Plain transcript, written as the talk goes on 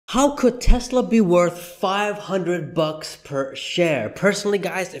How could Tesla be worth 500 bucks per share? Personally,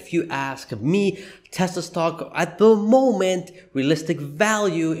 guys, if you ask me, Tesla stock at the moment, realistic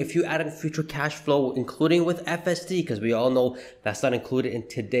value, if you add in future cash flow, including with FSD, because we all know that's not included in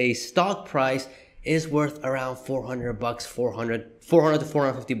today's stock price, is worth around 400 bucks, 400 to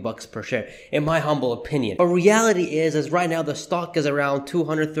 450 bucks per share, in my humble opinion. But reality is right now the stock is around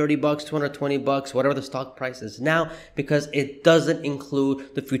 230 bucks, 220 bucks, whatever the stock price is now, because it doesn't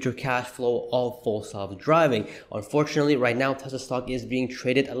include the future cash flow of full self-driving. Unfortunately, right now Tesla stock is being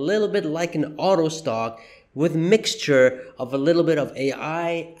traded a little bit like an auto stock, with mixture of a little bit of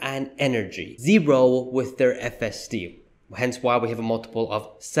AI and energy. Zero with their FSD. Hence why we have a multiple of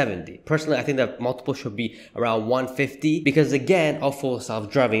 70. Personally, I think that multiple should be around 150 because again, of full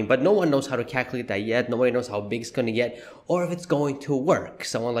self-driving, but no one knows how to calculate that yet. Nobody knows how big it's going to get or if it's going to work.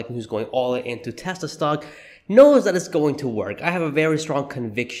 Someone like me who's going all into Tesla stock knows that it's going to work. I have a very strong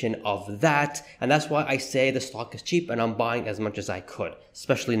conviction of that, and that's why I say the stock is cheap and I'm buying as much as I could,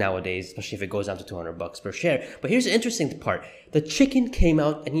 especially nowadays, especially if it goes down to 200 bucks per share. But here's the interesting part. The chicken came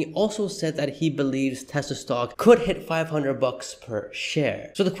out and he also said that he believes Tesla stock could hit 500 bucks per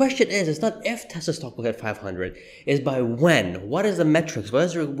share. So the question is, it's not if Tesla stock will hit 500, is by when? What is the metrics? What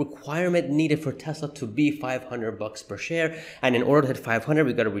is the requirement needed for Tesla to be 500 bucks per share? And in order to hit 500,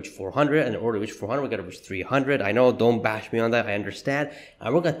 we got to reach 400. And in order to reach 400, we got to reach 300. I know, don't bash me on that. I understand.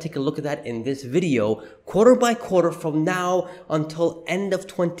 And we're going to take a look at that in this video, quarter by quarter from now until end of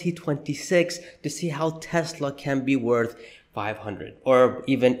 2026 to see how Tesla can be worth 500, or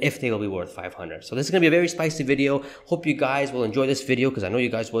even if they'll be worth 500. So this is gonna be a very spicy video. Hope you guys will enjoy this video because I know you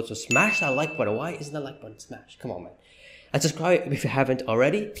guys will. So smash that like button. Why isn't that like button smashed? Come on, man. And subscribe if you haven't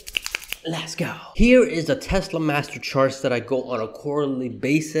already. Let's go. Here is the Tesla master charts that I go on a quarterly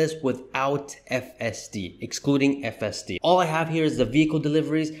basis without FSD, excluding FSD. All I have here is the vehicle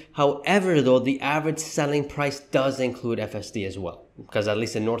deliveries. However, though, the average selling price does include FSD as well, because at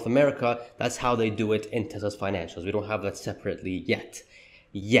least in North America, that's how they do it in Tesla's financials. We don't have that separately yet.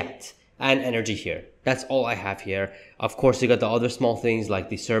 And energy here. That's all I have here. Of course, you got the other small things like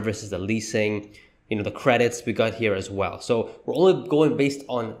the services, the leasing, you know, the credits we got here as well. So we're only going based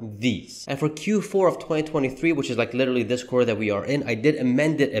on these. And for Q4 of 2023, which is like literally this quarter that we are in, I did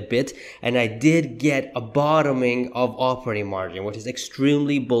amend it a bit and I did get a bottoming of operating margin, which is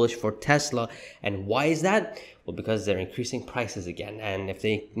extremely bullish for Tesla. And why is that? Well, because they're increasing prices again. And if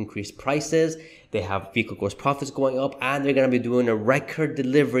they increase prices, they have vehicle gross profits going up and they're going to be doing a record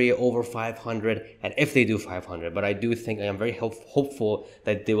delivery over 500. And if they do 500, but I do think I am very hopeful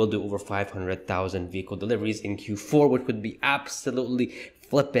that they will do over 500,000 vehicle deliveries in Q4, which would be absolutely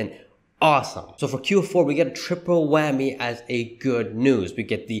flippin' awesome. So for Q4, we get a triple whammy as a good news. We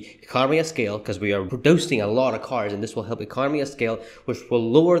get the economy of scale because we are producing a lot of cars and this will help economy of scale, which will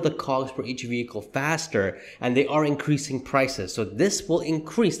lower the costs for each vehicle faster, and they are increasing prices. So this will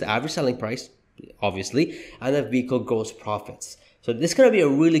increase the average selling price, obviously, and the vehicle gross profits. So this is going to be a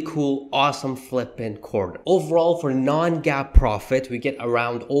really cool, awesome flipping quarter. Overall, for non-GAAP profit, we get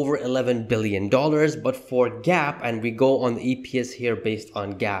around over $11 billion. But for GAAP, and we go on the EPS here based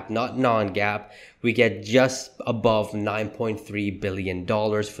on GAAP, not non-GAAP, we get just above $9.3 billion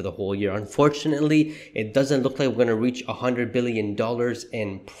for the whole year. Unfortunately, it doesn't look like we're going to reach $100 billion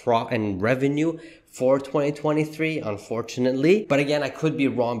in revenue for 2023, unfortunately. But again, I could be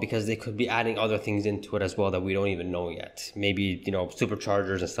wrong because they could be adding other things into it as well that we don't even know yet. Maybe, you know,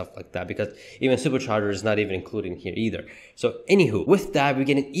 superchargers and stuff like that, because even superchargers is not even included here either. So anywho, with that, we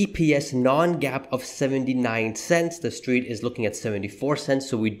get an EPS non-GAAP of 79 cents. The street is looking at 74 cents.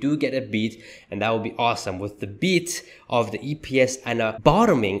 So we do get a beat, and that would be awesome. With the beat of the EPS and a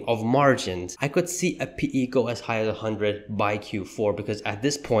bottoming of margins, I could see a PE go as high as 100 by Q4, because at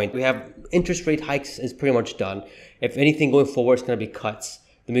this point, we have interest rate hikes is pretty much done. If anything going forward, it's going to be cuts.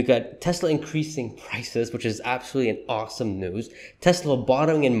 Then we got Tesla increasing prices, which is absolutely an awesome news. Tesla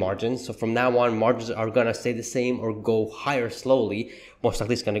bottoming in margins. So from now on, margins are going to stay the same or go higher slowly. Most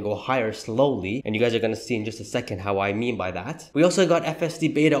likely it's going to go higher slowly. And you guys are going to see in just a second how I mean by that. We also got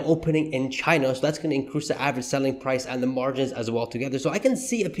FSD beta opening in China. So that's going to increase the average selling price and the margins as well together. So I can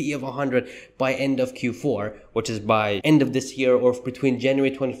see a PE of 100 by end of Q4, which is by end of this year, or between January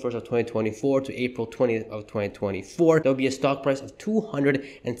 21st of 2024 to April 20th of 2024. There'll be a stock price of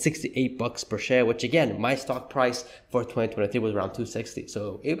 268 bucks per share, which again, my stock price for 2023 was around 260.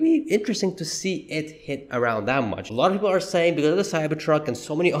 So it'd be interesting to see it hit around that much. A lot of people are saying because of the Cybertruck and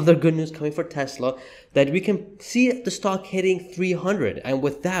so many other good news coming for Tesla that we can see the stock hitting 300. And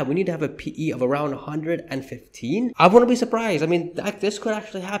with that, we need to have a PE of around 115. I wouldn't be surprised. I mean, this could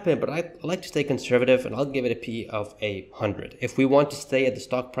actually happen, but I like to stay conservative and I'll give it a PE of 100. If we want to stay at the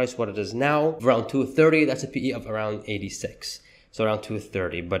stock price what it is now, around 230, that's a PE of around 86. So around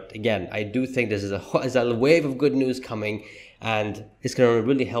 230. But again, I do think this is a wave of good news coming, and it's going to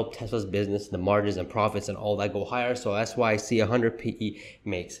really help Tesla's business, the margins and profits and all that go higher. So that's why I see 100 PE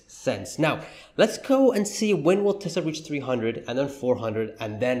makes sense. Now, let's go and see when will Tesla reach 300 and then 400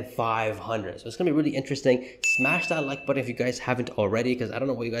 and then 500. So it's going to be really interesting. Smash that like button if you guys haven't already, because I don't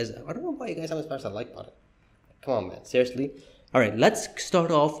know why you guys haven't smashed that like button. Come on, man. Seriously. All right, let's start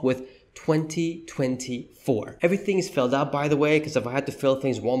off with 2024. Everything is filled out, by the way, because if I had to fill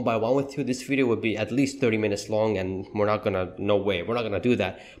things one by one with you, this video would be at least 30 minutes long, and we're not gonna do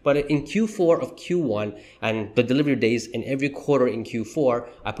that. But in Q4 of Q1 and the delivery days in every quarter in Q4,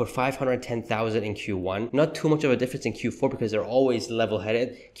 I put 510,000 in Q1. Not too much of a difference in Q4 because they're always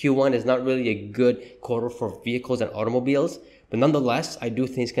level-headed. Q1 is not really a good quarter for vehicles and automobiles. But nonetheless, I do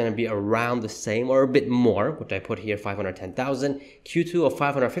think it's going to be around the same or a bit more, which I put here 510,000, Q2 of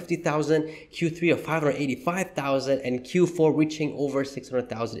 550,000, Q3 of 585,000, and Q4 reaching over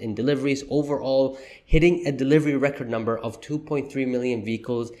 600,000 in deliveries. Overall, hitting a delivery record number of 2.3 million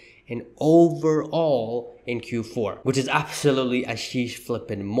vehicles in overall in Q4, which is absolutely a sheesh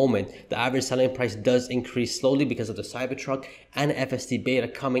flipping moment. The average selling price does increase slowly because of the Cybertruck and FSD beta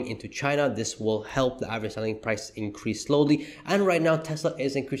coming into China. This will help the average selling price increase slowly. And right now, Tesla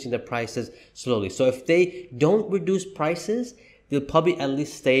is increasing the prices slowly. So if they don't reduce prices, they'll probably at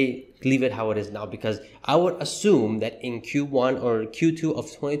least leave it how it is now, because I would assume that in Q1 or Q2 of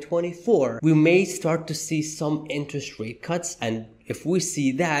 2024, we may start to see some interest rate cuts. And if we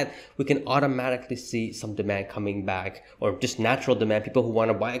see that, we can automatically see some demand coming back, or just natural demand. People who want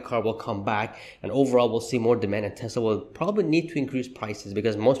to buy a car will come back, and overall we'll see more demand, and Tesla will probably need to increase prices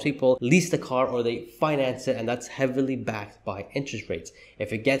because most people lease the car or they finance it, and that's heavily backed by interest rates.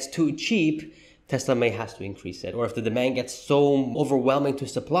 If it gets too cheap, Tesla may have to increase it. Or if the demand gets so overwhelming to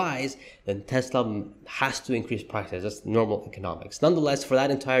supplies, then Tesla has to increase prices. That's normal economics. Nonetheless, for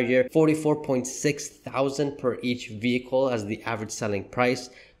that entire year, 44.6 thousand per each vehicle as the average selling price.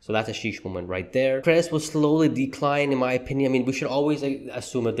 So that's a sheesh moment right there. Credits will slowly decline, in my opinion. I mean, we should always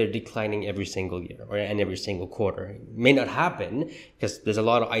assume that they're declining every single year and every single quarter. It may not happen because there's a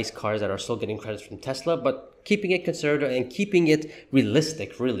lot of ICE cars that are still getting credits from Tesla, but keeping it conservative and keeping it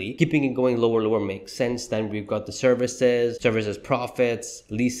realistic, really. Keeping it going lower makes sense. Then we've got the services profits,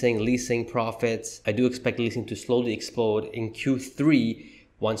 leasing profits. I do expect leasing to slowly explode in Q3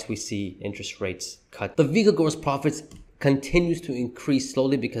 once we see interest rates cut. The vehicle gross profits continues to increase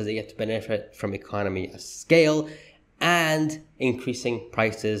slowly because they get to benefit from economy of scale and increasing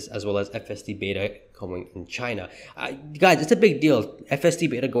prices, as well as FSD beta coming in China. Guys, it's a big deal.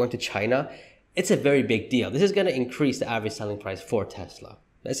 FSD beta going to China, it's a very big deal. This is going to increase the average selling price for Tesla.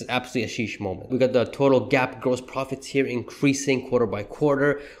 This is absolutely a sheesh moment. We got the total gap gross profits here increasing quarter by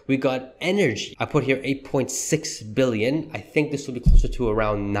quarter. We got energy. I put here 8.6 billion. I think this will be closer to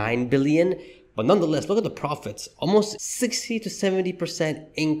around 9 billion. But nonetheless, look at the profits. Almost 60 to 70%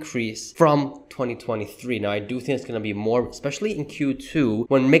 increase from 2023. Now, I do think it's going to be more, especially in Q2,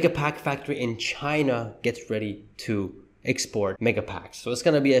 when Megapack factory in China gets ready to export Megapacks. So it's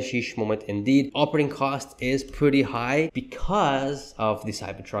going to be a sheesh moment indeed. Operating cost is pretty high because of the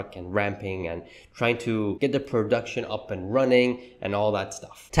Cybertruck and ramping and trying to get the production up and running and all that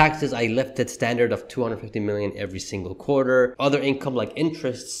stuff. Taxes, I left it standard of 250 million every single quarter. Other income like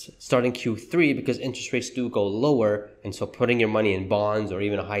interests starting Q3 because interest rates do go lower, and so putting your money in bonds or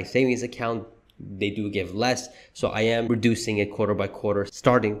even a high savings account, they do give less. So I am reducing it quarter by quarter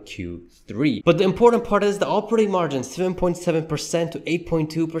starting Q3. But the important part is the operating margin, 7.7% to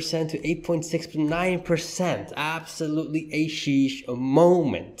 8.2% to 8.6 to 9%. Absolutely a sheesh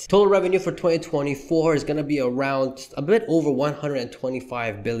moment. Total revenue for 2024 is going to be around a bit over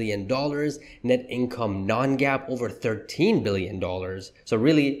 $125 billion. Net income non-GAAP over $13 billion. So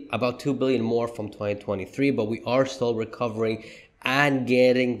really about $2 billion more from 2023, but we are still recovering and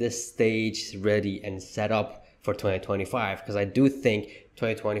getting the stage ready and set up for 2025, because I do think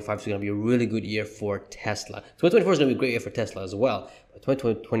 2025 is going to be a really good year for Tesla. 2024 is going to be a great year for Tesla as well, but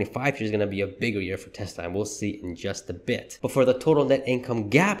 2025 is going to be a bigger year for Tesla, and we'll see in just a bit. But for the total net income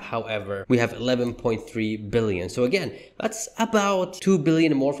gap, however, we have 11.3 billion. So again, that's about 2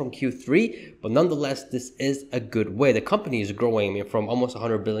 billion more from Q3, but nonetheless, this is a good way. The company is growing from almost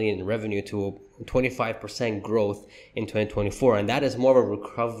 100 billion in revenue to 25% growth in 2024, and that is more of a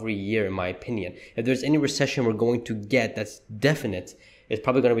recovery year in my opinion. If there's any recession we're going to get that's definite, it's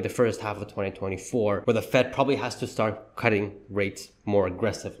probably going to be the first half of 2024, where the Fed probably has to start cutting rates more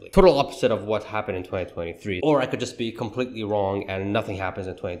aggressively. Total opposite of what happened in 2023. Or I could just be completely wrong and nothing happens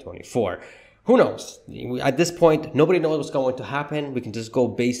in 2024. Who knows? At this point, nobody knows what's going to happen. We can just go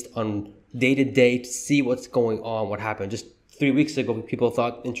based on day to day to see what's going on, what happened. Just 3 weeks ago, people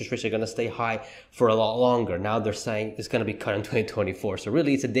thought interest rates are going to stay high for a lot longer. Now they're saying it's going to be cut in 2024. So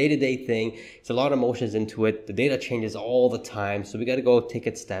really, it's a day-to-day thing. It's a lot of emotions into it. The data changes all the time. So we got to go take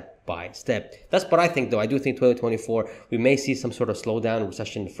it step by step. That's what I think, though. I do think 2024, we may see some sort of slowdown,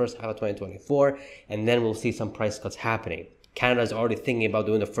 recession in the first half of 2024, and then we'll see some price cuts happening. Canada is already thinking about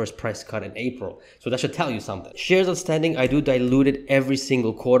doing the first price cut in April. So that should tell you something. Shares outstanding, I do dilute it every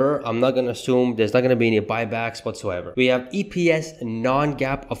single quarter. I'm not going to assume there's not going to be any buybacks whatsoever. We have EPS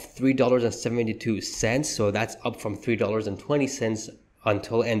non-GAAP of $3.72. So that's up from $3.20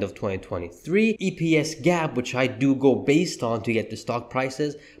 until end of 2023. EPS gap, which I do go based on to get the stock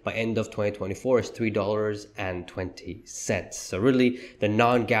prices by end of 2024, is $3.20. So really the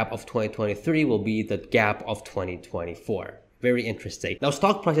non-gap of 2023 will be the gap of 2024. Very interesting. Now,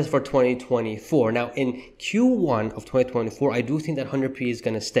 stock prices for 2024. Now, in Q1 of 2024, I do think that 100p is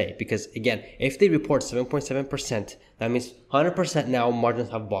going to stay because, again, if they report 7.7%, that means 100% now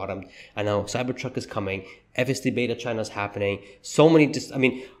margins have bottomed. And now Cybertruck is coming. FSD beta China is happening. So many, just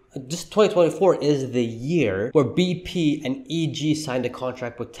 2024 is the year where BP and EG signed a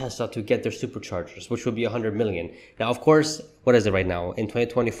contract with Tesla to get their superchargers, which will be 100 million. Now, of course, what is it right now? In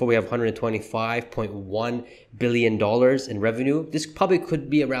 2024, we have $125.1 billion in revenue. This probably could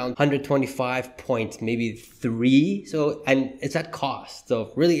be around 125 point, maybe 3. So, and it's at cost.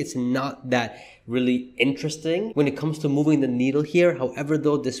 So really, it's not that really interesting when it comes to moving the needle here. However,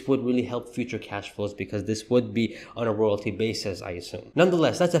 though, this would really help future cash flows because this would be on a royalty basis, I assume.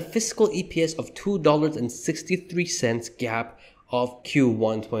 Nonetheless, that's a fiscal EPS of $2.63 gap of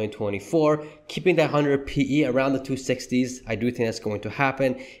Q1 2024, keeping that 100 PE around the 260s. I do think that's going to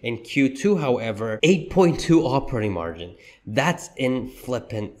happen. In Q2, however, 8.2 operating margin. That's in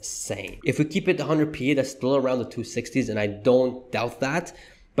flippin' insane. If we keep it 100 PE, that's still around the 260s, and I don't doubt that.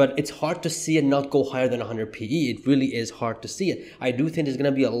 But it's hard to see it not go higher than 100 PE. It really is hard to see it. I do think there's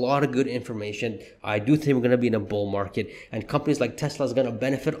going to be a lot of good information. I do think we're going to be in a bull market. And companies like Tesla is going to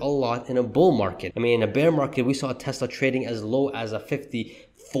benefit a lot in a bull market. I mean, in a bear market, we saw Tesla trading as low as a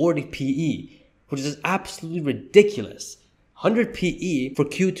 40 PE, which is absolutely ridiculous. 100 PE for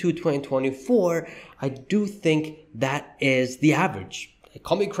Q2 2024, I do think that is the average.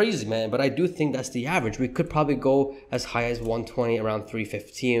 Call me crazy, man, but I do think that's the average. We could probably go as high as 120, around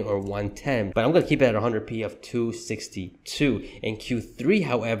 315 or 110, but I'm going to keep it at 100p of 262. In Q3,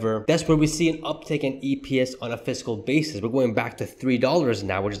 however, that's where we see an uptick in EPS on a fiscal basis. We're going back to $3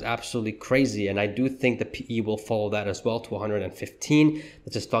 now, which is absolutely crazy, and I do think the PE will follow that as well to 115.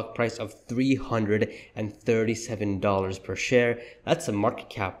 That's a stock price of $337 per share. That's a market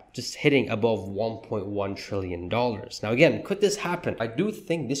cap just hitting above $1.1 trillion. Now again, could this happen? I do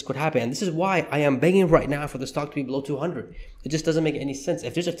think this could happen, and this is why I am begging right now for the stock to be below 200. It just doesn't make any sense.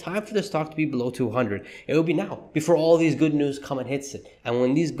 If there's a time for the stock to be below 200, it will be now, before all these good news come and hits it. And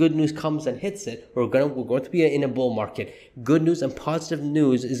when these good news comes and hits it, we're going to be in a bull market. Good news and positive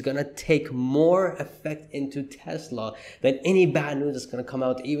news is going to take more effect into Tesla than any bad news that's going to come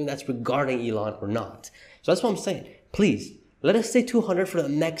out, even that's regarding Elon or not. So that's what I'm saying. Please, let us stay 200 for the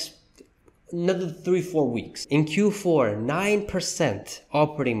next another 3-4 weeks. In Q4, 9%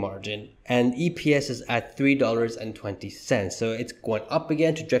 operating margin, and EPS is at $3.20. So it's going up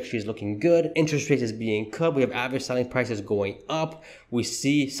again. Trajectory is looking good. Interest rate is being cut. We have average selling prices going up. We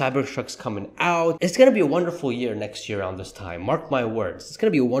see Cybertrucks coming out. It's going to be a wonderful year next year around this time. Mark my words. It's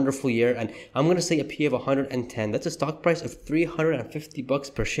going to be a wonderful year, and I'm going to say a PE of 110. That's a stock price of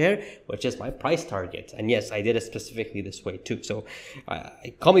 $350 per share, which is my price target. And yes, I did it specifically this way too. So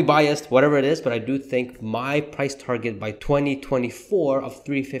call me biased, whatever it is, but I do think my price target by 2024 of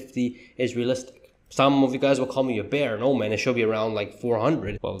 350 is realistic. Some of you guys will call me a bear. No, man, it should be around like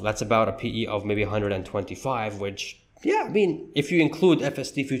 400. Well, that's about a PE of maybe 125, which, yeah, I mean, if you include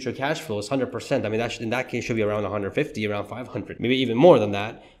FSD future cash flows, 100%, I mean, that should, in that case, should be around 150, around 500, maybe even more than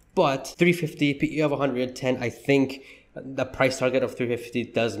that. But 350, PE of 110, I think the price target of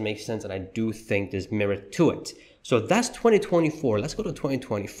 350 does make sense, and I do think there's merit to it. So that's 2024. Let's go to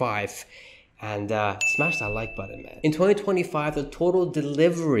 2025. And smash that like button, man. In 2025, the total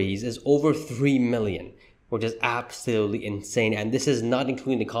deliveries is over 3 million, which is absolutely insane. And this is not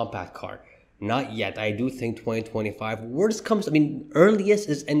including the compact car. Not yet. I do think 2025, worst comes, I mean, earliest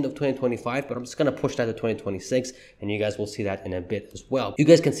is end of 2025, but I'm just going to push that to 2026, and you guys will see that in a bit as well. You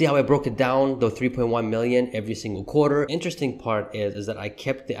guys can see how I broke it down, the 3.1 million every single quarter. Interesting part is that I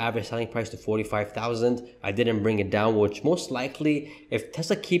kept the average selling price to 45,000. I didn't bring it down, which most likely, if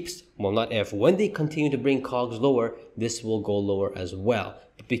Tesla keeps well, not if, when they continue to bring COGS lower, this will go lower as well.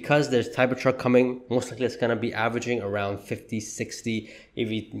 But because there's Cybertruck coming, most likely it's going to be averaging around 50, 60,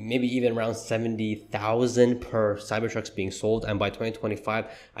 maybe even around 70,000 per Cybertrucks being sold. And by 2025,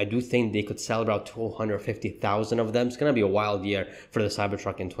 I do think they could sell about 250,000 of them. It's going to be a wild year for the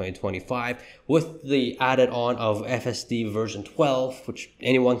Cybertruck in 2025 with the added on of FSD version 12, which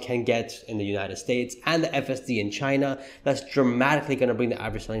anyone can get in the United States, and the FSD in China. That's dramatically going to bring the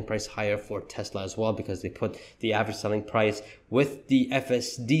average selling price higher for Tesla as well, because they put the average selling price with the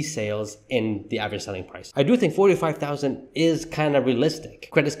FSD sales in the average selling price. I do think 45,000 is kind of realistic.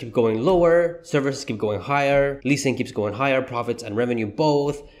 Credits keep going lower, services keep going higher, leasing keeps going higher, profits and revenue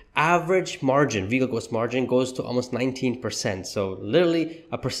both. Average margin, vehicle gross margin, goes to almost 19%. So literally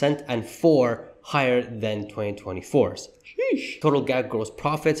 1.4% higher than 2024's. Total GAAP gross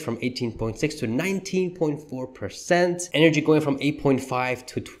profits from 18.6 to 19.4%. Energy going from 8.5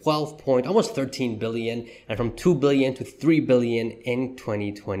 to 12 almost 13 billion, and from 2 billion to 3 billion in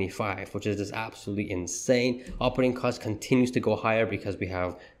 2025, which is just absolutely insane. Operating costs continues to go higher because we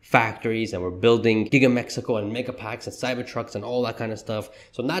have factories and we're building Giga Mexico and Megapacks and Cybertrucks and all that kind of stuff.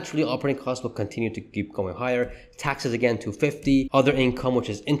 So naturally, operating costs will continue to keep going higher. Taxes again, 250. Other income, which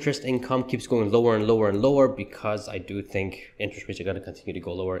is interest income, keeps going lower and lower and lower, because I do think interest rates are going to continue to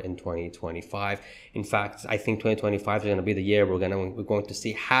go lower in 2025. In fact, I think 2025 is going to be the year we're going to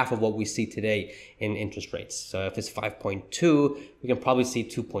see half of what we see today in interest rates. So if it's 5.2, we can probably see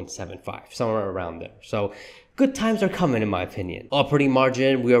 2.75, somewhere around there. So good times are coming, in my opinion. Operating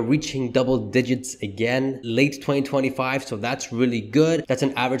margin, we are reaching double digits again, late 2025, so that's really good. That's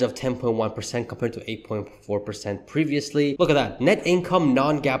an average of 10.1% compared to 8.4% previously. Look at that. Net income,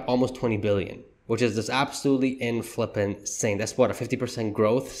 non-GAAP, almost 20 billion, which is just absolutely insane. That's what, a 50%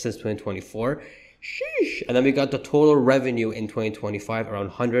 growth since 2024. Sheesh. And then we got the total revenue in 2025 around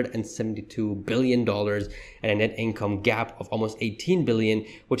 $172 billion, and a net income gap of almost 18 billion,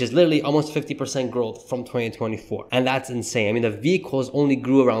 which is literally almost 50% growth from 2024. And that's insane. I mean, the vehicles only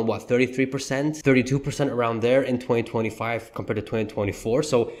grew around what, 33%, 32% around there in 2025 compared to 2024.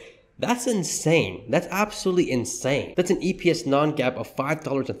 So that's insane. That's absolutely insane. That's an EPS non-GAAP of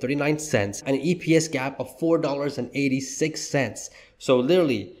 $5.39 and an EPS gap of $4.86. So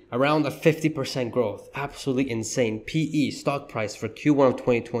literally around a 50% growth. Absolutely insane. PE, stock price for Q1 of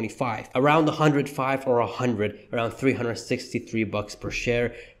 2025, around 105 or 100, around 363 bucks per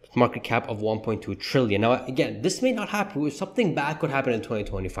share. Market cap of 1.2 trillion. Now, again, this may not happen. Something bad could happen in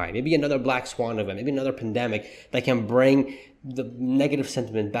 2025. Maybe another black swan event, maybe another pandemic that can bring the negative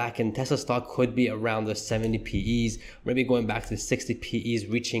sentiment back, and Tesla stock could be around the 70 PEs, maybe going back to the 60 PEs,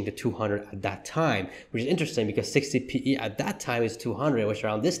 reaching the 200 at that time, which is interesting because 60 PE at that time is 200, which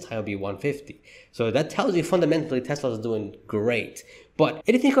around this time will be 150. So that tells you fundamentally Tesla is doing great. But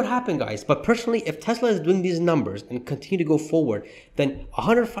anything could happen, guys. But personally, if Tesla is doing these numbers and continue to go forward, then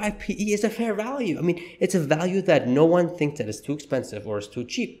 105 PE is a fair value. I mean, it's a value that no one thinks that is too expensive or is too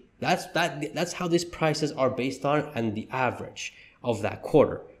cheap. That's how these prices are based on, and the average of that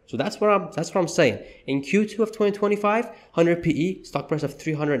quarter. So that's what I'm saying. In Q2 of 2025, 100 PE, stock price of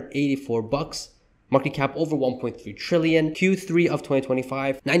 384 bucks. Market cap over 1.3 trillion. Q3 of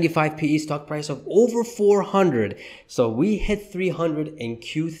 2025, 95 PE, stock price of over 400. So we hit 300 in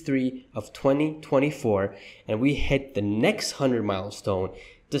Q3 of 2024, and we hit the next 100 milestone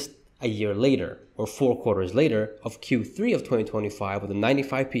just a year later, or 4 quarters later, of Q3 of 2025 with a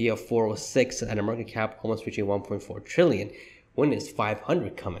 95 PE of 406 and a market cap almost reaching 1.4 trillion. When is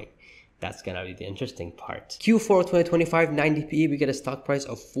 500 coming? That's gonna be the interesting part. Q4 of 2025, 90 PE, we get a stock price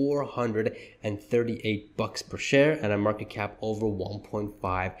of 438 bucks per share and a market cap over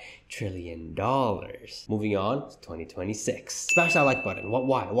 1.5 trillion dollars. Moving on to 2026. Smash that like button.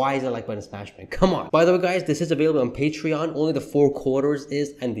 Why is the like button smash button? Come on. By the way, guys, this is available on Patreon. Only the 4 quarters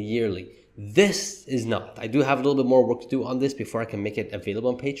is, and the yearly. This is not. I do have a little bit more work to do on this before I can make it available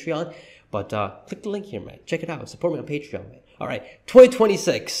on Patreon. But click the link here, man. Check it out. Support me on Patreon, man. All right,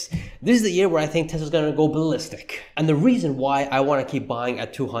 2026. This is the year where I think Tesla's gonna go ballistic. And the reason why I wanna keep buying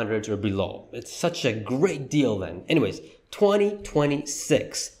at 200s or below. It's such a great deal then. Anyways,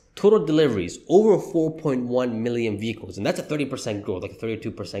 2026. Total deliveries, over 4.1 million vehicles. And that's a 30% growth, like a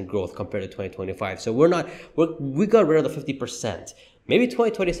 32% growth compared to 2025. So we got rid of the 50%. Maybe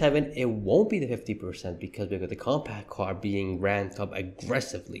 2027, it won't be the 50% because we got the compact car being ramped up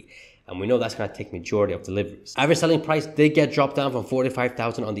aggressively. And we know that's going to take majority of deliveries. Average selling price did get dropped down from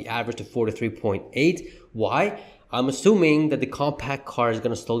 45,000 on the average to 43.8. Why? I'm assuming that the compact car is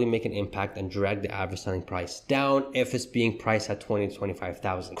going to slowly make an impact and drag the average selling price down if it's being priced at 20 to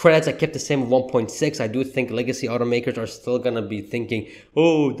 25,000. Credits I kept the same at 1.6. I do think legacy automakers are still going to be thinking,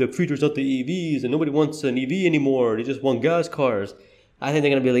 oh, the future's not the EVs and nobody wants an EV anymore. They just want gas cars. I think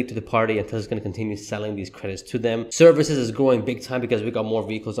they're going to be late to the party until it's going to continue selling these credits to them. Services is growing big time because we got more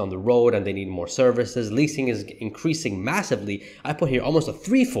vehicles on the road and they need more services. Leasing is increasing massively. I put here almost a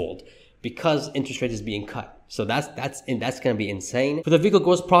threefold because interest rate is being cut. So that's going to be insane. For the vehicle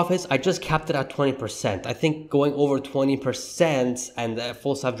gross profits, I just capped it at 20%. I think going over 20% and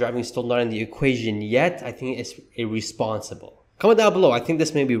full self-driving is still not in the equation yet. I think it's irresponsible. Comment down below. I think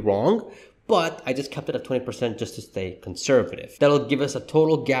this may be wrong, but I just kept it at 20% just to stay conservative. That'll give us a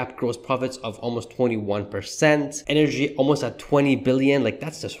total GAAP gross profits of almost 21%. Energy almost at 20 billion. Like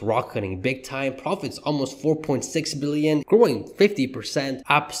that's just rocketing big time. Profits almost 4.6 billion, growing 50%.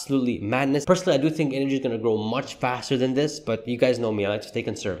 Absolutely madness. Personally, I do think energy is going to grow much faster than this, but you guys know me. I like to stay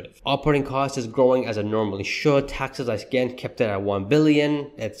conservative. Operating cost is growing as it normally should. Taxes, I again kept it at 1 billion.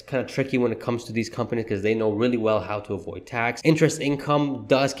 It's kind of tricky when it comes to these companies because they know really well how to avoid tax. Interest income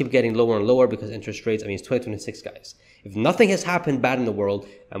does keep getting lower and lower because interest rates, I mean, it's 2026, guys. If nothing has happened bad in the world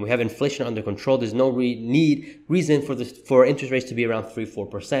and we have inflation under control, there's no reason for interest rates to be around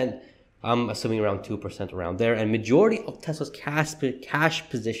 3-4%. I'm assuming around 2% around there. And majority of Tesla's cash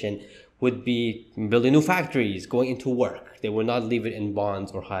position would be building new factories, going into work. They will not leave it in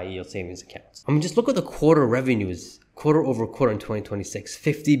bonds or high yield savings accounts. I mean, just look at the quarter revenues. Quarter over quarter in 2026,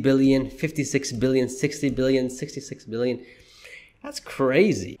 50 billion, 56 billion, 60 billion, 66 billion. That's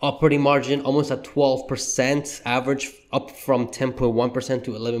crazy. Operating margin almost at 12%, average up from 10.1%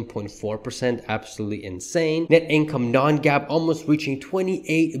 to 11.4%. Absolutely insane. Net income non-GAAP almost reaching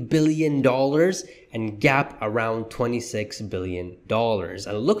 $28 billion and GAAP around $26 billion.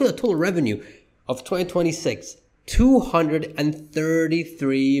 And look at the total revenue of 2026.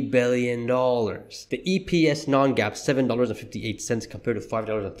 $233 billion. The EPS non-GAAP $7.58 compared to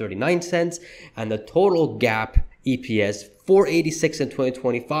 $5.39, and the total GAAP EPS $4.86 in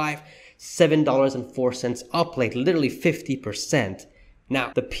 2025, $7.04 up, like literally 50%.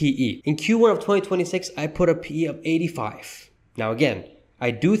 Now the PE in Q1 of 2026, I put a PE of 85. Now again, I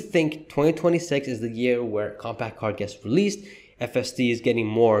do think 2026 is the year where compact car gets released. FSD is getting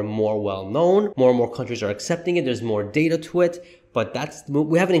more and more well known. More and more countries are accepting it. There's more data to it, but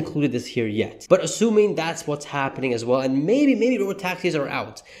we haven't included this here yet. But assuming that's what's happening as well, and maybe robotaxis are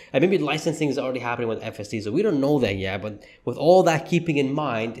out, and maybe licensing is already happening with FSD, so we don't know that yet. But with all that keeping in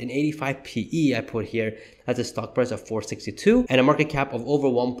mind, an 85 PE I put here, that's a stock price of 462 and a market cap of over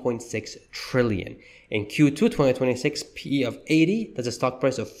 1.6 trillion. In Q2 2026, PE of 80, that's a stock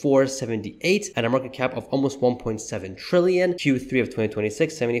price of 478 and a market cap of almost 1.7 trillion. Q3 of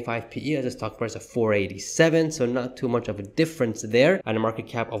 2026, 75 PE has a stock price of 487, so not too much of a difference there, and a market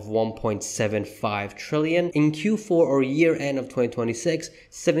cap of 1.75 trillion. In Q4 or year end of 2026,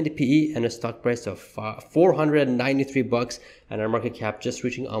 70 PE and a stock price of 493 bucks and our market cap just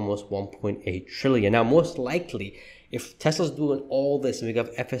reaching almost 1.8 trillion. Now, most likely, if Tesla's doing all this and we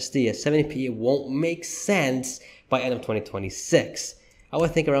got FSD at 70 PE, it won't make sense by end of 2026. I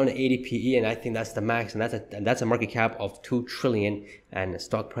would think around an 80 PE, and I think that's the max, and that's a market cap of 2 trillion and a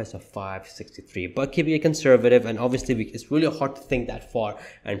stock price of 563. But keeping it conservative, and obviously it's really hard to think that far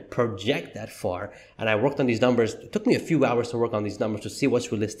and project that far. And I worked on these numbers. It took me a few hours to work on these numbers to see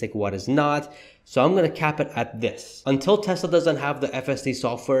what's realistic, what is not. So I'm going to cap it at this. Until Tesla doesn't have the FSD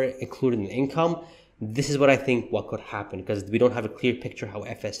software included in income, this is what I think what could happen, because we don't have a clear picture how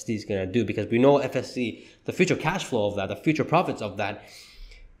FSD is going to do, because we know FSD, the future cash flow of that, the future profits of that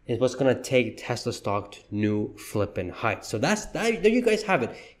is what's going to take Tesla stock to new flipping heights. So there you guys have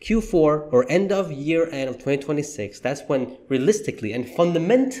it. Q4 or end of year end of 2026, that's when realistically and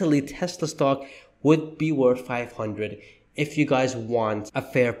fundamentally Tesla stock would be worth 500 if you guys want a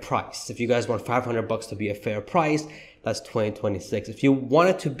fair price. If you guys want $500 to be a fair price, that's 2026. If you want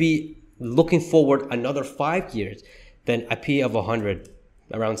it to be looking forward another 5 years, then a PE of 100,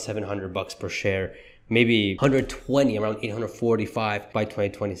 around $700 per share, maybe 120, around 845 by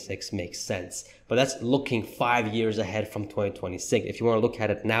 2026 makes sense. But that's looking 5 years ahead from 2026. If you want to look at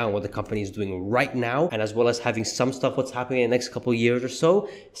it now, what the company is doing right now, and as well as having some stuff what's happening in the next couple of years or so,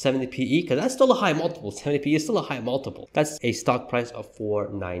 70 PE, because that's still a high multiple. 70 PE is still a high multiple. That's a stock price of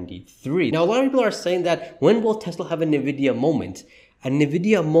 493. Now, a lot of people are saying that when will Tesla have a Nvidia moment? A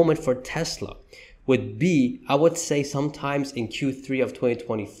Nvidia moment for Tesla would be, I would say, sometimes in Q3 of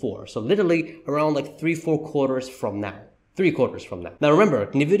 2024. So literally around like 3-4 quarters from now. 3 quarters from now. Now remember,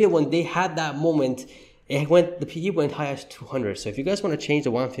 Nvidia, when they had that moment, the PE went high as 200. So if you guys want to change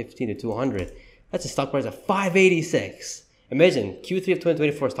the 115 to 200, That's a stock price of 586. Imagine Q3 of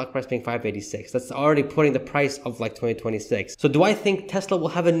 2024 stock price being 586. That's already putting the price of like 2026. So do I think Tesla will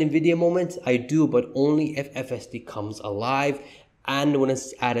have an Nvidia moment? I do, but only if FSD comes alive and when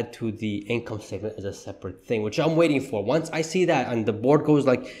it's added to the income statement as a separate thing, which I'm waiting for. Once I see that and the board goes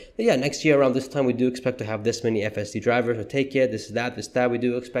like, yeah, next year around this time, we do expect to have this many FSD drivers, or take it, this, that, we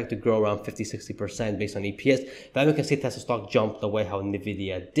do expect to grow around 50-60% based on EPS. Then we can see Tesla stock jump the way how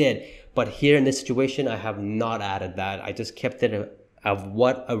Nvidia did. But here in this situation, I have not added that. I just kept it of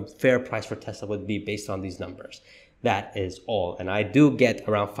what a fair price for Tesla would be based on these numbers. That is all. And I do get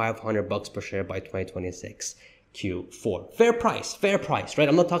around $500 per share by 2026. Q4. Fair price, right?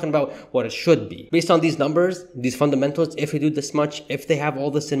 I'm not talking about what it should be. Based on these numbers, these fundamentals, if we do this much, if they have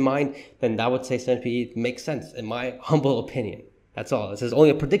all this in mind, then that would say S&P makes sense in my humble opinion. That's all. This is only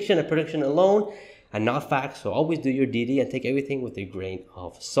a prediction alone, and not facts. So always do your DD and take everything with a grain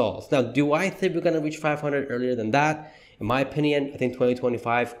of salt. Now, do I think we're going to reach 500 earlier than that? In my opinion, I think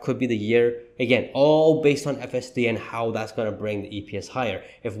 2025 could be the year. Again, all based on FSD and how that's going to bring the EPS higher.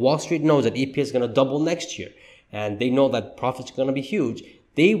 If Wall Street knows that EPS is going to double next year, and they know that profits are going to be huge,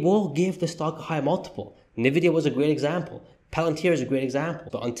 they will give the stock a high multiple. Nvidia was a great example. Palantir is a great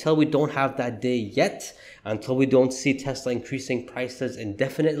example. So until we don't have that day yet, until we don't see Tesla increasing prices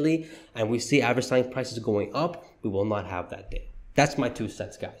indefinitely, and we see average selling prices going up, we will not have that day. That's my 2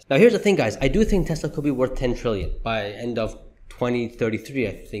 cents, guys. Now, here's the thing, guys. I do think Tesla could be worth 10 trillion by end of 2033.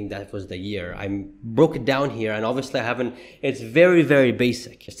 I think that was the year. I broke it down here, and obviously I haven't, it's very, very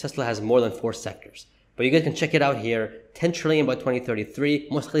basic. Tesla has more than 4 sectors. But you guys can check it out here. 10 trillion by 2033.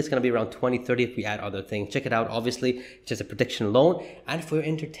 Most likely it's going to be around 2030 if we add other things. Check it out. Obviously, it's just a prediction alone. And for your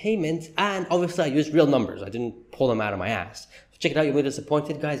entertainment, and obviously I used real numbers. I didn't pull them out of my ass. So check it out. You'll be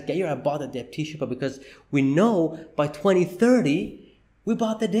disappointed, guys. Get your I bought the dip t-shirt, but because we know by 2030, we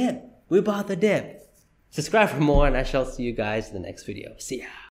bought the dip. Subscribe for more, and I shall see you guys in the next video. See ya.